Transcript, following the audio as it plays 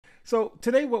So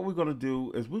today what we're going to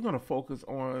do is we're going to focus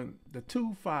on the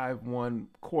 2-5-1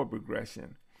 chord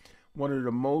progression. One of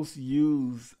the most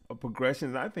used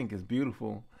progressions, I think, is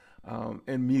beautiful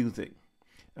in music.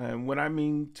 And when I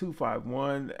mean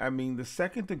 2-5-1, I mean the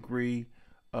second degree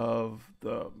of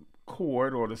the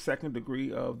chord, or the second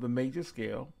degree of the major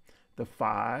scale, the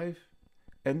 5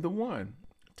 and the 1,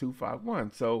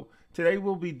 2-5-1. So today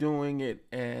we'll be doing it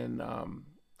in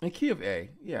key of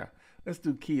A. Yeah, let's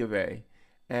do key of A.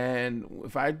 And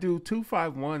if I do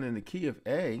 2-5-1 in the key of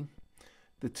A,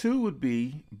 the 2 would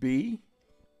be B,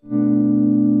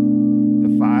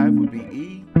 the 5 would be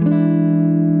E,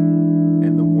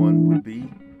 and the 1 would be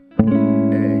A.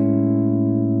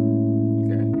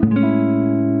 Okay.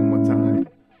 One more time.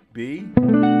 B,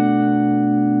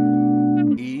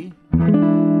 E,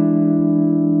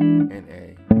 and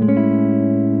A.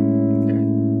 Okay.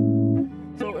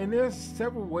 So, and there's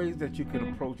several ways that you can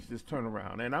approach this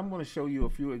turnaround, and I'm going to show you a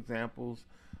few examples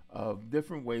of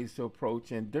different ways to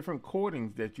approach and different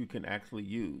chordings that you can actually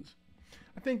use.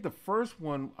 I think the first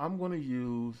one, I'm going to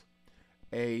use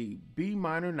a B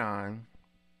minor 9,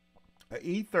 a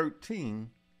E13,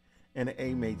 and an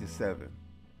A major 7.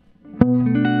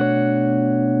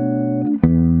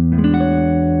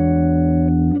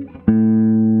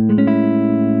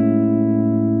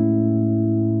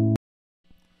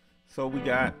 So we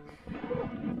got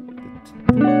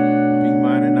B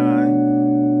minor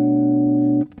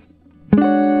 9,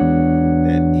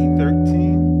 that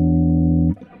E13,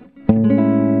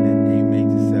 and A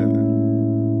major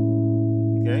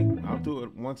 7. Okay, I'll do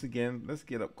it once again. Let's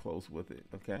get up close with it,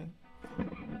 okay?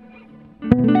 B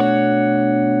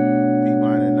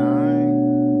minor 9,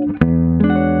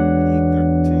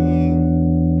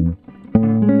 E13,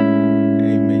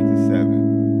 A major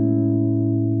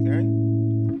 7. Okay?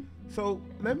 So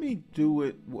let me do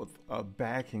it with a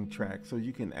backing track so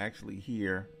you can actually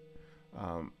hear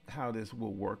how this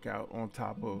will work out on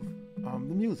top of the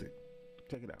music.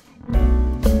 Check it out.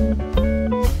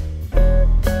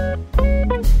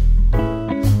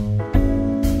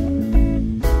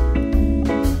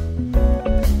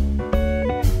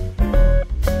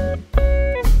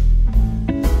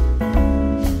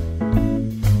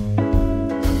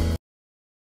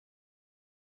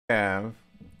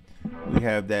 We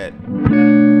have that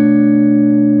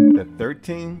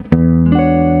 13,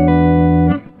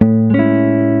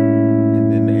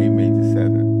 and then the A major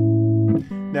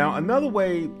 7. Now another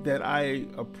way that I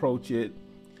approach it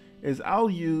is I'll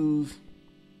use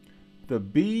the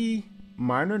B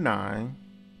minor 9,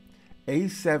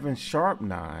 A7 sharp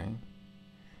 9,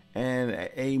 and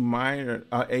A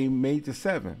major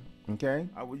 7. Okay,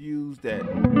 I would use that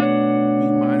B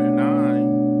minor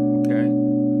 9, okay,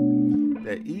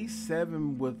 that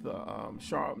E7 with the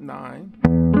sharp 9,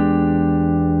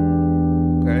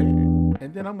 okay,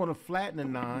 and then I'm going to flatten the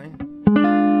 9,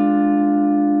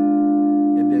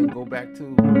 and then go back to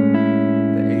the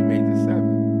A major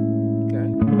 7. Okay,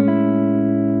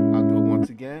 I'll do it once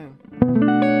again.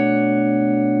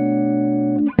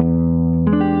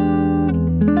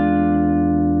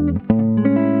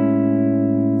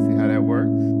 See how that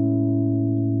works?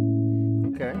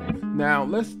 Okay, now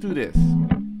let's do this.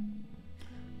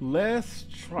 Let's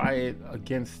try it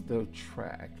against the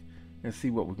track and see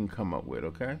what we can come up with,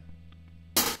 okay?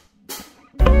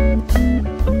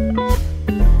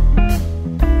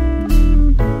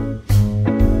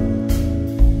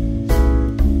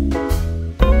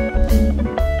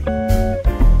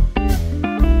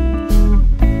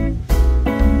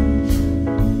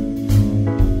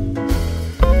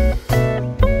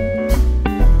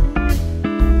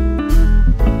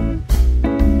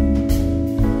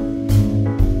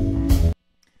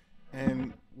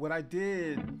 What I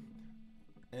did,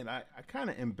 and I kind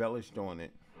of embellished on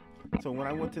it. So when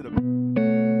I went to the B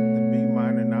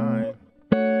minor 9,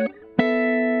 that's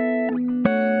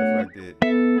what I did.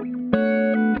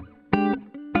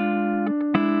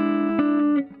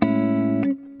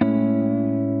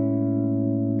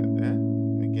 Got that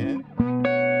again.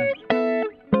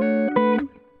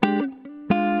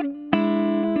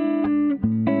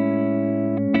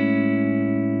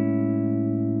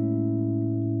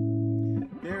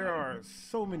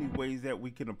 So many ways that we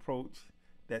can approach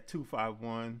that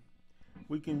 2-5-1.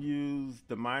 We can use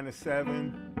the minor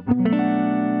 7, the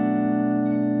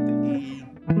E,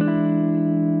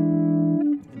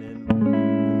 and then the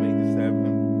major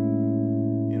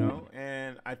 7. You know,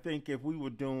 and I think if we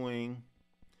were doing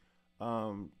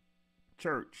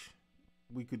church,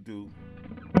 we could do.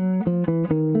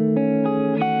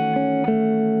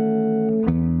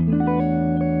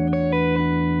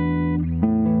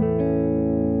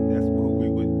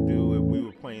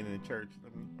 Church,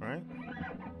 right?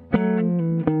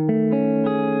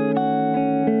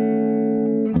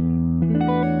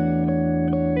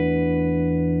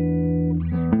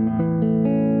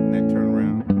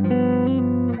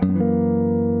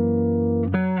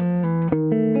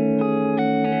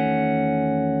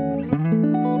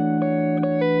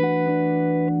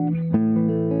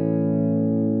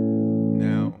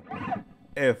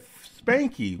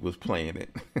 Spanky was playing it.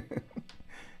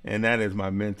 And that is my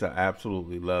mentor. I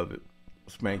absolutely love it.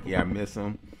 Spanky, I miss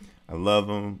him. I love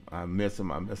him. I miss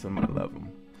him. I miss him. I love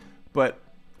him. But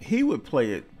he would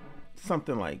play it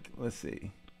something like, let's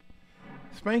see.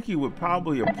 Spanky would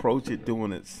probably approach it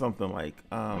doing it something like, see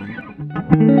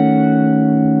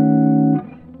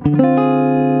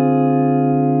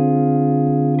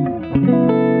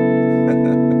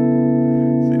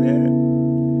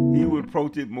that? He would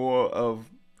approach it more of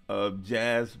a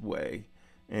jazz way,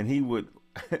 and he would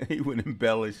he would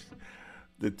embellish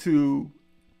the 2,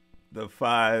 the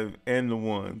 5, and the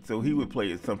 1. So he would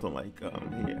play it something like here.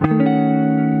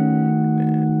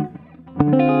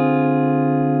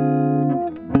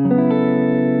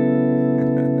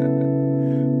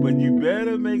 But you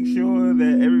better make sure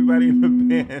that everybody in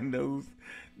the band knows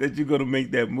that you're going to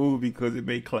make that move, because it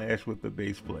may clash with the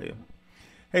bass player.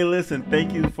 Hey, listen,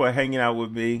 thank you for hanging out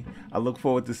with me. I look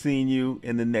forward to seeing you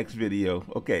in the next video.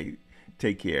 Okay,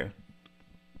 take care.